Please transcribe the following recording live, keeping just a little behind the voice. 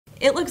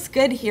It looks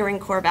good here in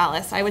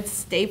Corvallis. I would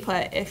stay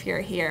put if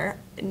you're here.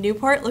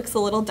 Newport looks a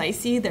little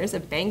dicey. There's a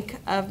bank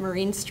of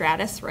marine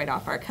stratus right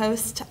off our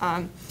coast.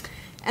 And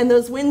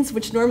those winds,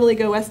 which normally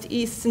go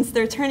west-east, since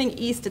they're turning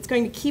east, it's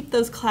going to keep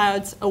those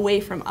clouds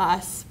away from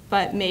us,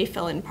 but may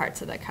fill in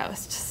parts of the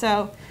coast.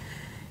 So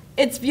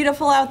it's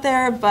beautiful out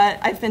there, but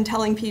I've been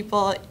telling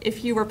people,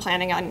 if you were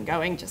planning on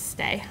going, just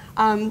stay.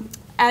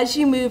 As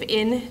you move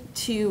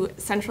into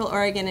Central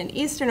Oregon and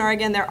Eastern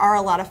Oregon, there are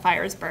a lot of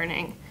fires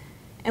burning.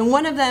 And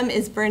one of them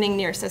is burning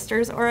near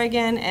Sisters,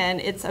 Oregon,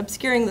 and it's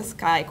obscuring the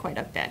sky quite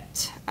a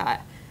bit.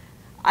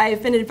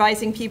 I've been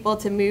advising people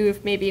to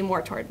move maybe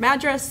more toward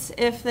Madras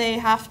if they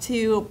have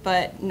to,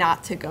 but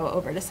not to go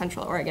over to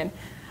Central Oregon.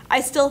 I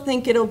still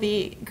think it'll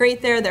be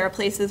great there. There are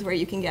places where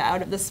you can get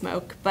out of the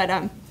smoke,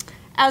 but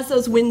as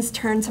those winds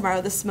turn tomorrow,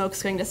 the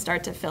smoke's going to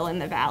start to fill in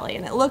the valley,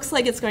 and it looks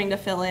like it's going to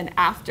fill in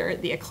after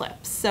the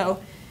eclipse.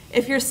 So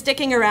if you're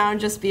sticking around,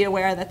 just be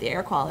aware that the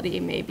air quality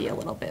may be a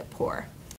little bit poor.